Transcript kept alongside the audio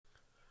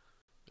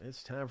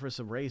It's time for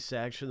some race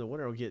action. The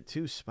winner will get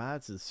 2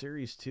 spots in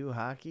Series 2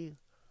 hockey.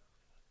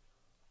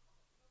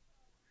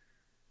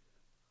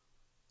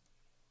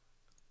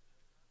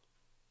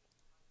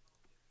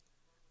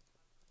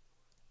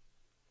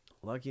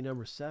 Lucky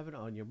number 7,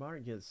 on your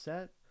mark, get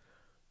set,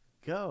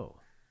 go.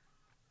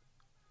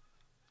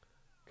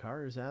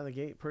 Carter's out of the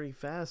gate pretty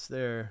fast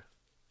there.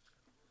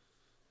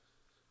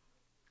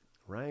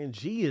 Ryan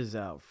G is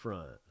out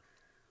front.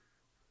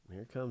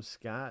 Here comes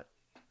Scott,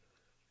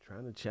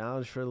 trying to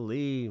challenge for the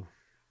lead.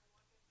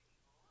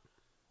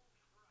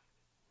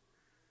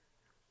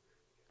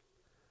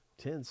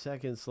 Ten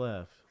seconds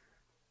left.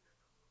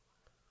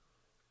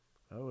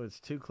 Oh, it's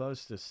too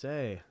close to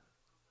say.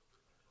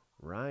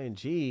 Ryan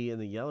G in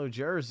the yellow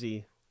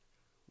jersey,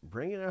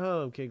 bringing it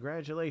home.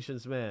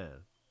 Congratulations, man.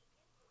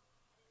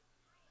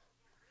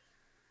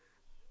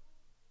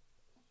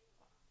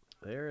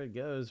 There it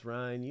goes,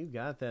 Ryan. You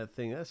got that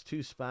thing. That's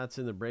 2 spots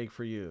in the break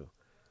for you.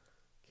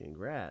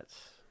 Congrats.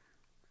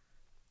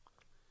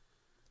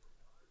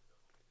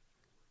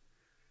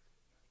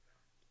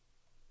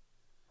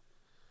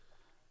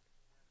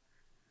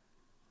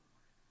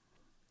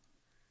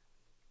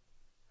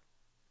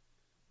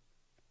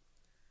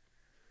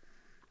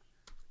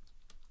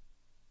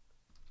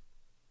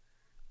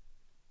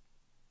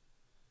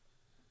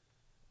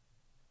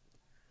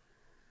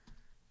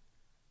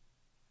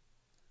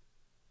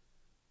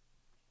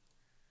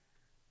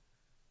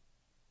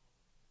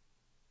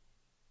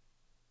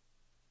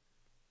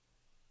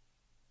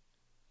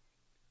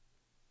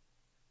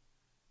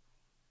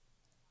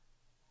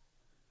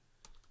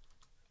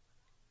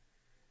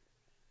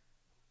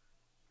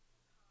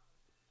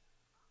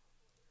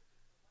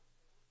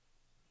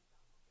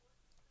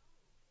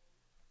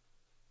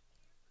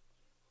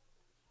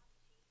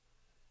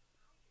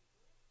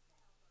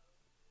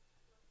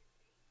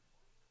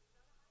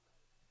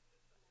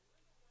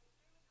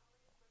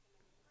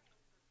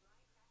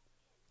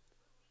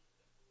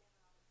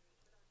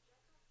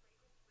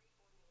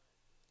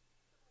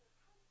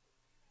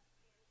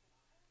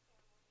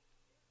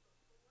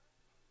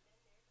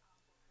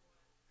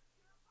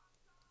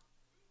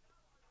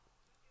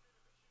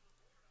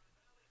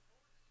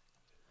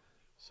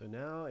 So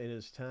now it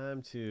is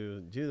time to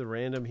do the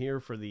random here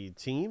for the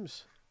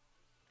teams.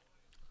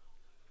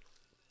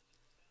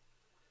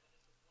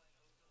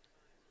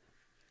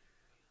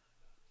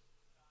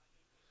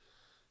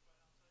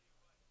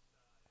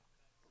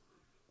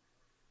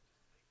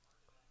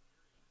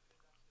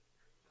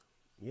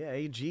 Yeah,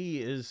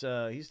 AG is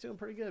he's doing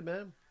pretty good,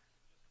 man.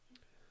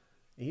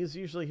 He's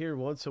usually here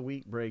once a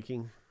week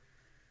breaking.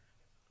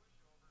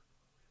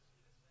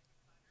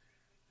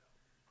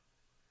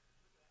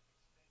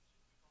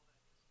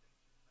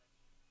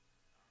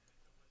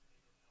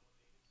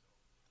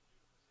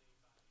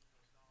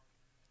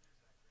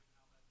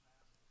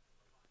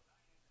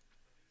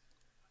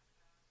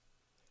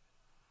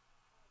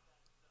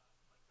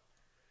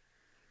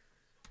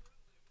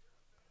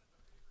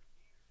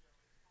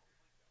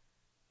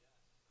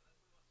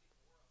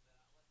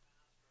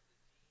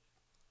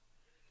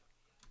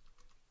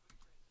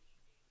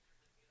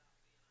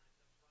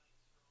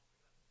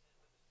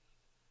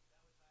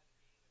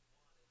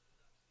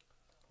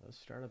 Let's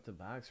start up the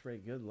box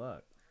break. Good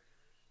luck.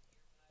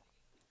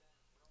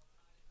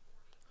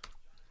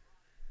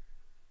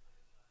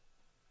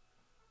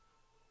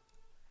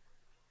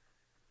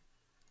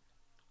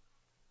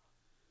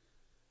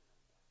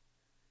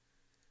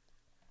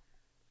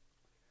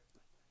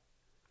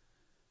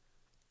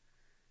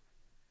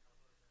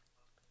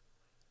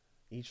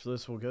 Each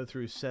list will go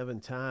through 7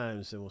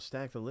 times, and we'll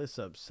stack the lists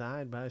up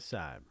side by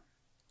side.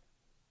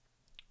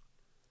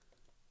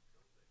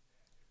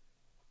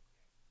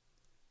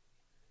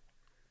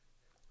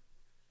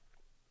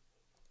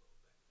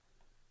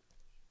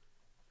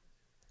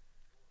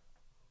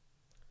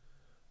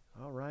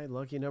 All right,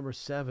 lucky number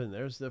 7.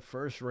 There's the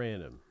first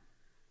random.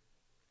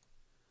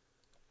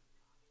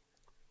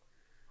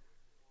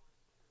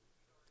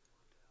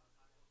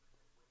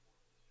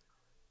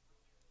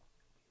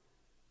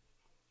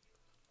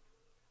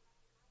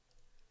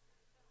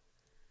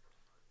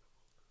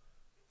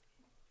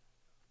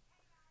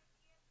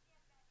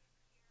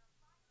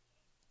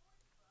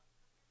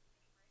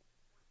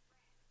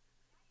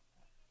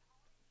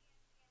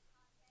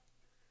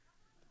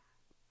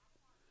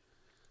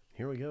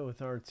 Here we go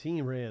with our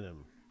team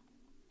random.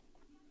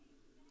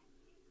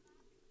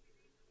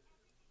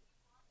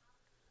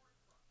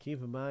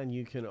 Keep in mind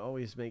you can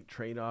always make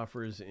trade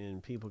offers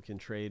and people can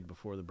trade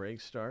before the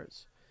break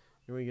starts.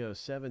 Here we go,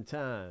 7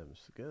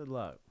 times. Good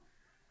luck.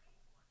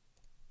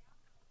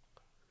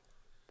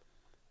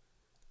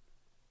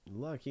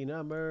 Lucky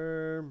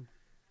number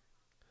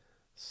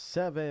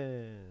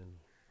 7.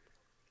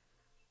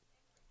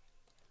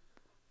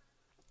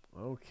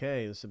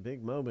 Okay, it's a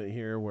big moment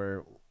here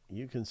where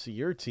you can see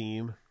your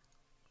team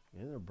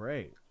in a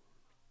break.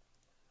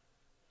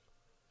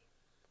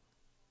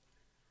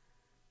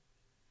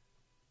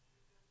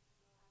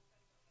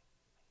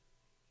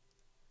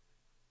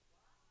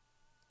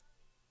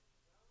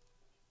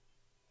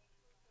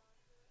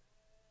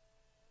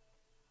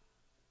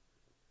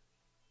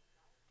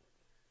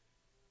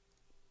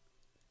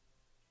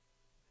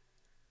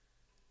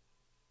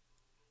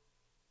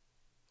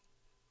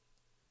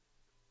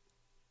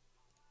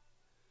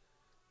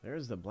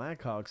 There's the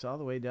Blackhawks all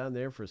the way down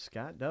there for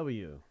Scott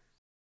W.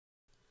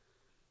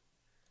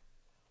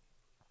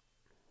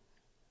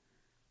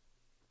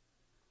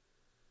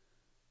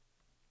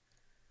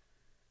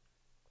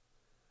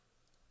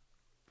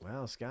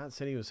 Wow, Scott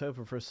said he was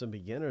hoping for some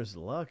beginner's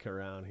luck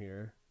around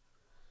here.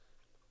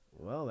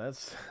 Well,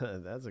 that's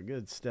that's a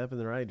good step in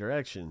the right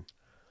direction.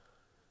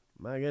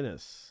 My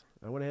goodness.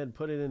 I went ahead and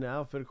put it in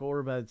alphabetical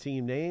order by the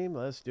team name.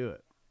 Let's do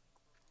it.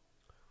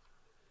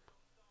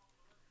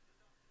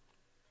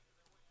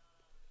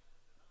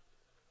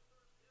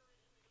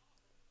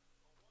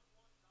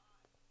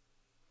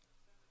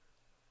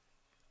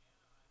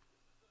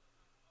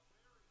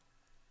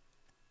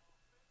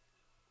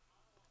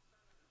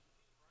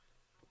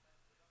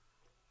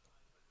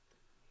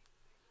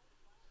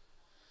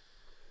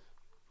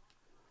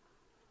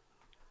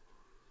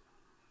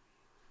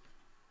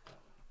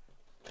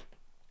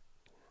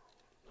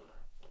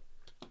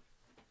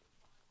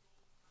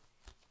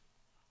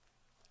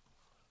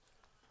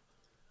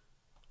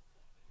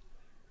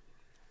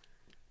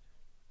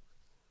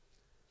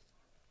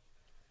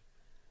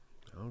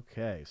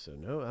 Okay, so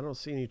no, I don't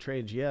see any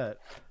trades yet.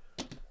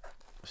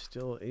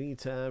 Still any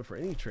time for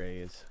any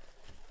trades.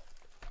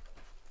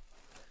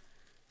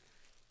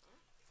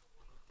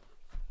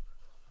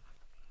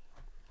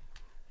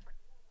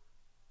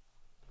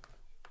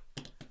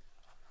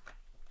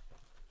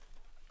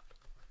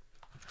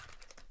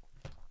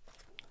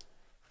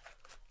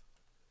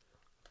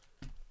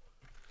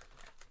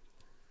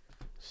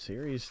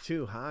 Series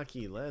 2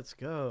 hockey, let's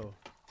go.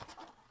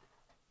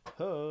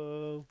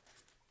 Ho!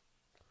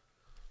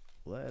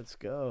 Let's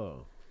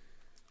go.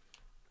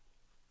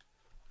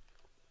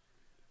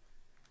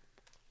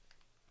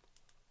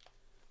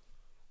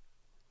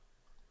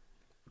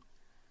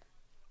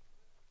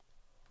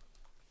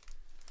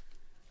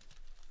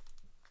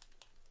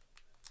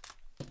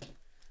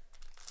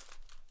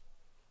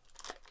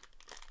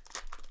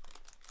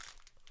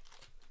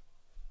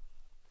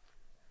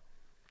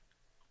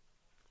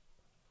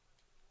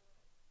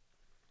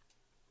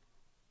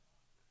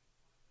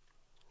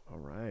 All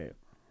right.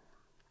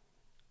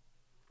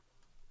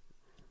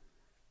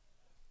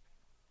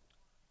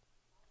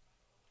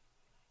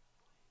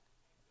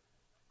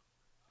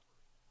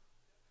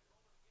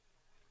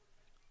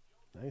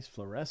 Nice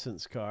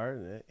fluorescence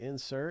card.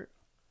 Insert.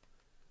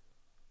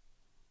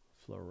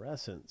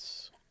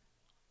 Fluorescence.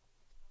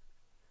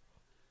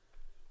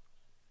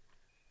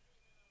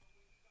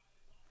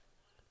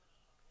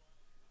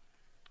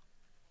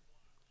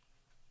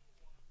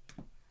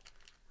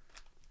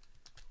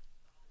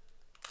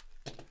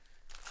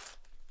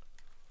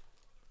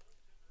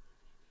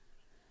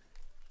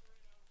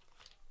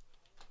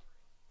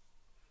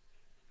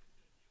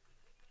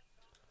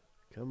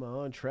 Come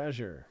on,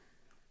 treasure.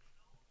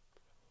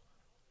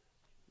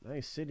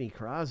 Nice Sidney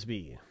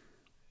Crosby.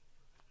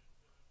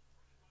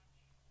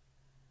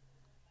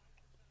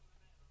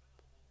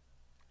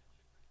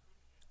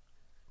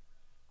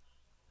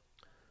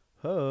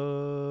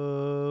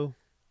 Ho!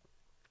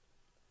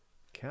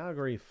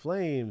 Calgary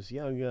Flames,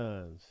 Young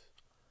Guns.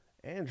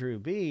 Andrew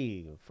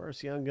B.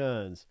 First Young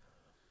Guns.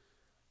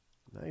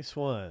 Nice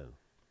one.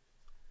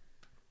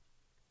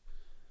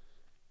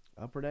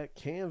 Upper Deck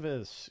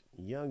Canvas,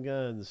 Young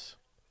Guns.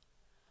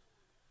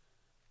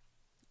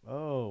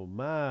 Oh,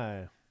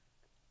 my.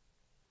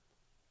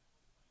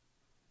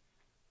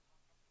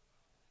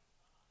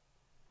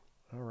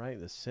 All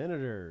right, the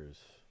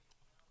Senators.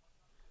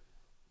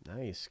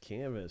 Nice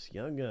canvas,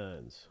 Young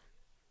Guns.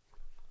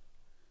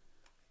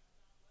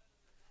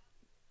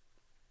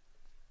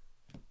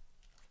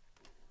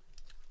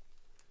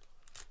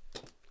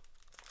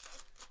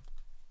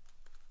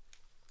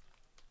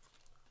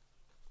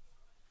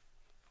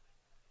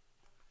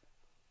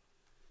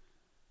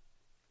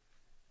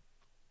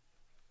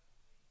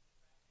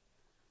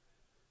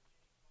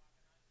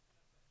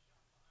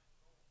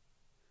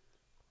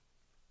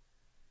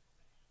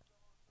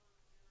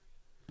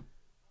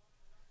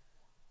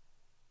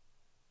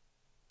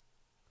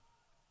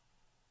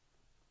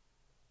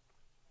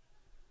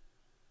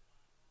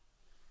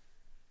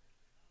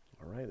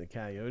 All right, the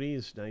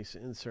Coyotes. Nice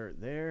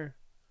insert there.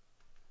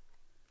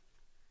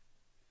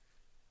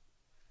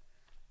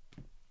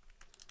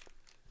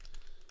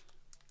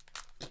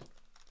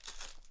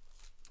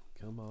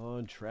 Come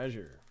on,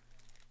 treasure.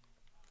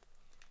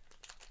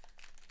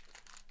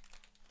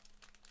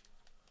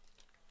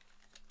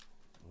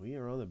 We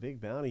are on the big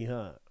bounty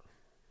hunt.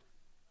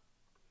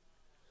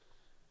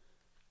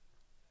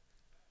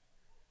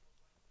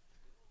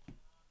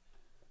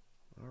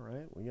 All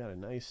right, we got a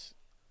nice...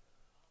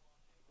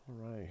 All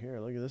right, here,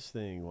 look at this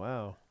thing.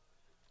 Wow.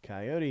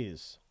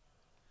 Coyotes.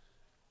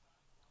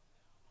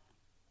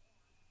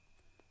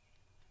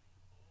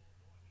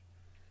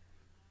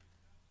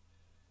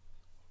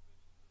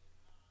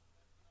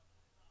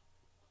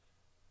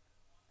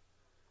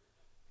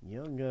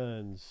 Young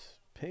Guns.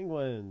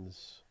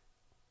 Penguins.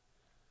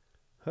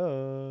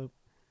 Hup.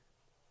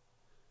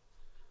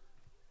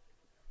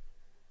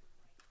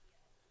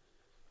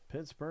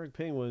 Pittsburgh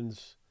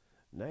Penguins.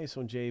 Nice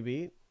one,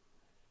 JB.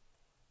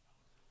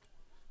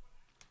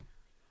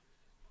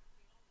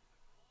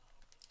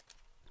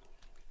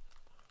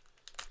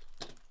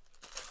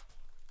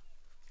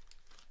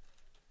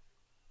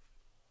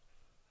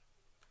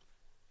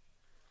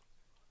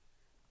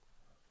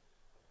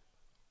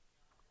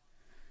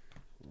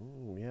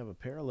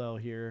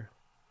 here.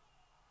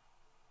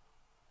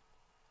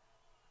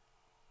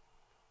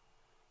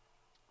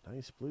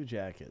 Nice Blue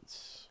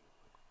Jackets.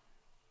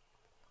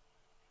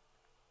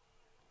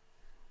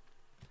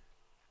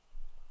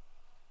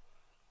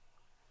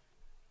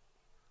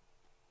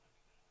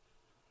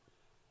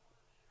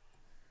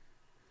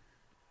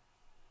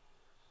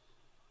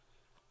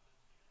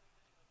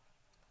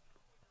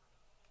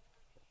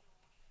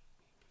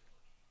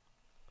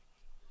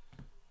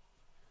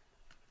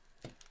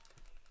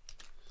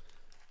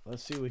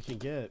 Let's see what we can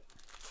get.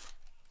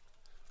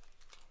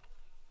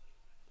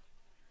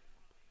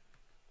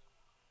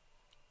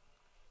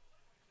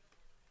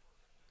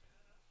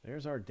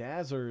 There's our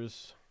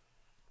Dazzlers.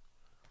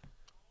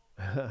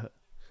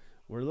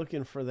 We're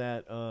looking for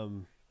that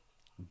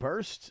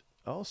burst.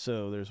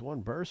 Also, there's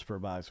one burst per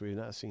box. We've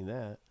not seen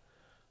that.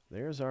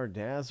 There's our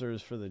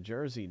Dazzlers for the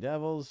Jersey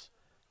Devils.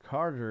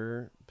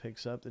 Carter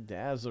picks up the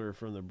Dazzler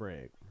from the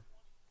break.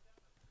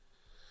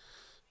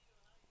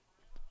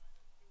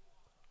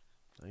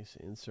 Nice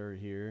insert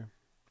here.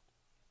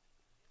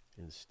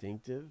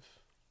 Instinctive.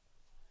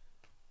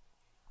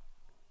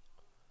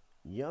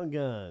 Young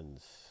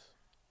Guns.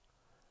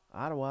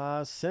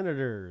 Ottawa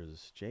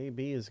Senators.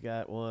 JB has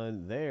got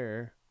one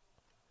there.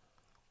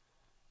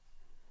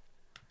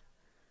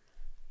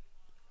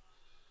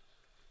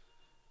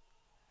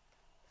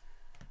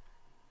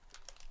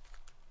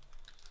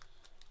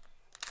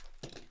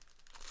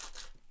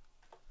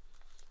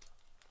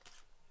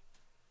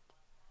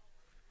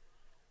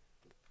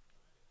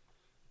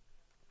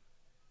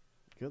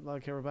 Good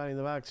luck, everybody, in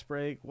the box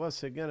break.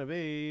 What's it going to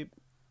be?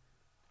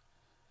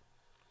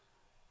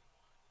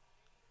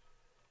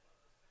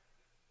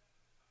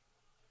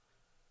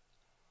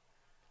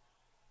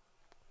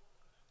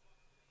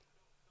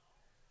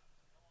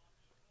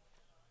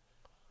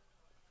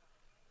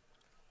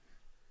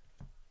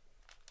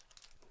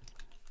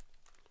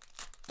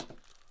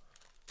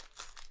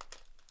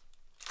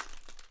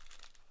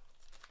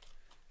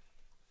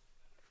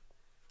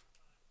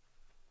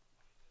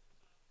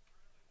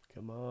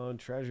 Come on,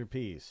 treasure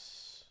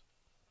piece.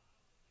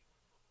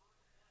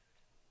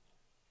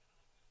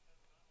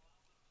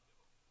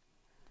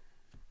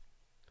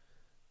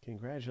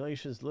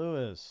 Congratulations,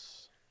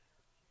 Lewis.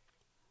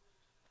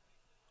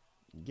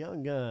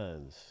 Young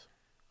Guns.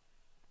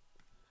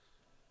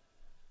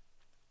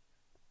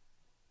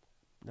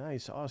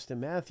 Nice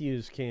Austin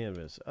Matthews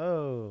canvas.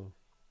 Oh.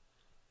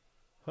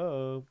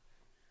 Ho.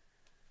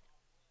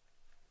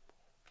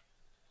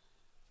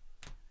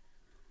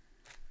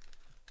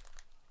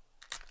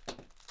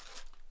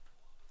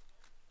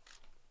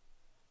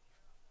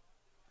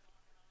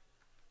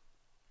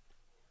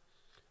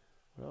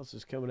 What else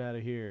is coming out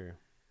of here?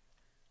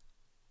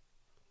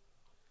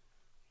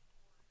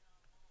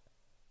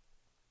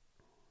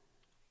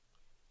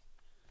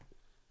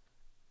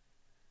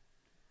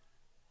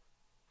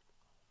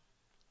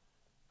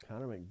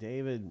 Connor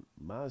McDavid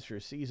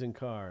Monster Season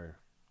card.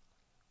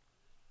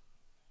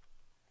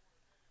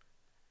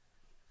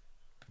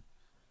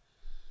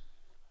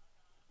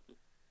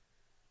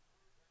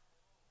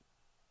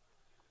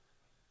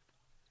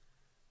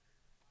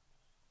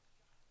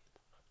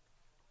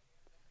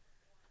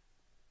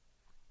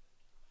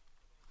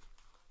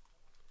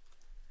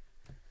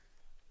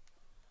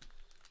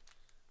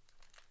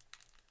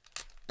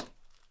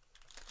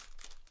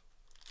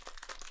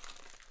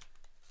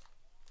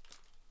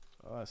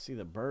 Oh, I see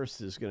the burst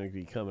is going to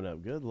be coming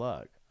up. Good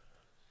luck.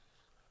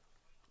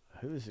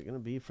 Who is it going to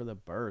be for the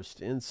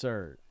burst?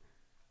 Insert.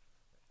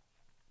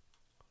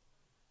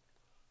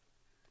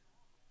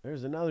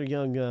 There's another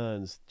Young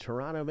Guns.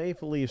 Toronto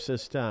Maple Leafs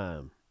this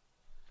time.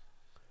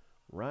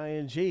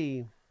 Ryan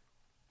G.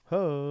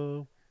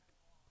 Ho.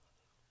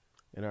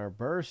 And our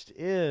burst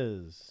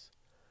is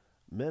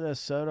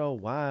Minnesota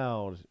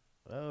Wild.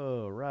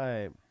 Oh,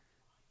 right.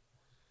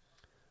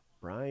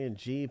 Brian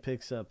G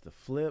picks up the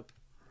flip.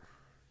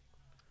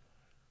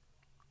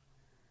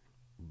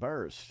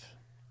 Burst.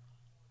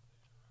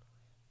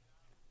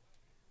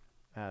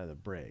 Out of the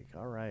break.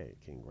 All right.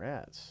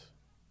 Congrats.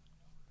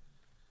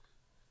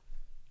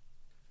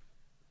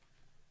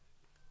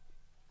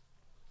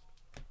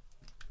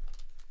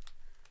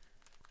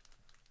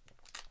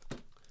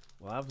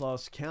 Well, I've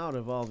lost count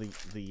of all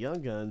the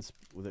Young Guns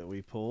that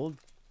we pulled.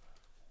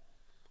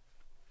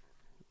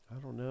 I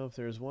don't know if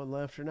there's one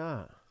left or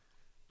not.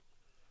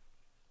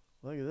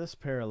 Look at this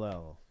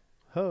parallel.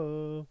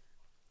 Ho.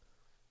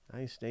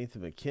 Nice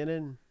Nathan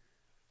McKinnon.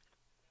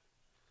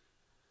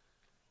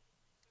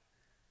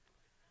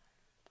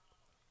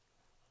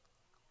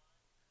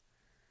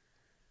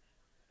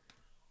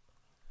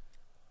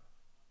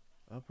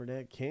 Upper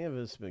deck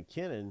canvas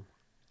McKinnon.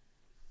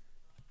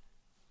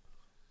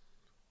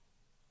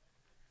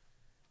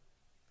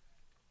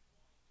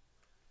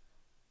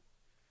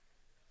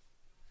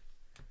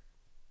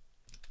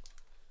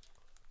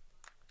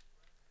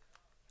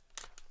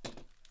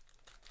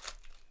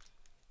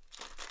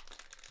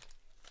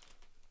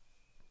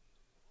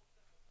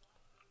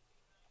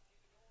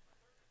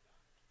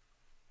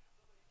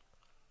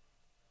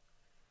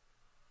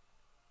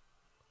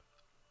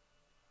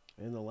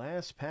 And the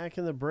last pack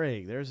in the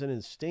break. There's an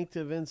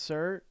instinctive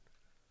insert.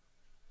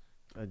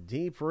 A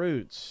Deep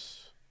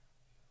Roots.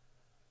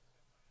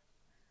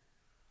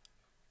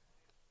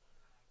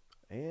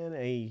 And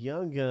a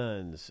Young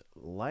Guns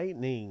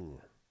Lightning.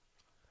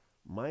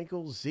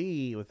 Michael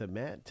Z with a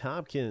Matt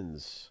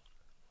Tompkins.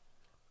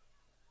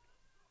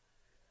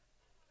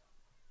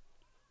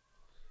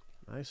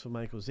 Nice one,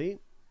 Michael Z.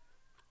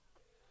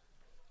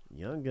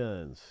 Young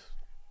Guns.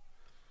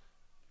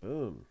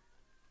 Boom.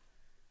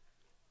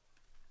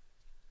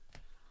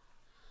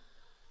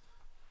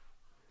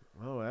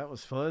 Oh, that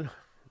was fun.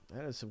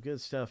 That is some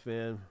good stuff,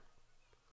 man.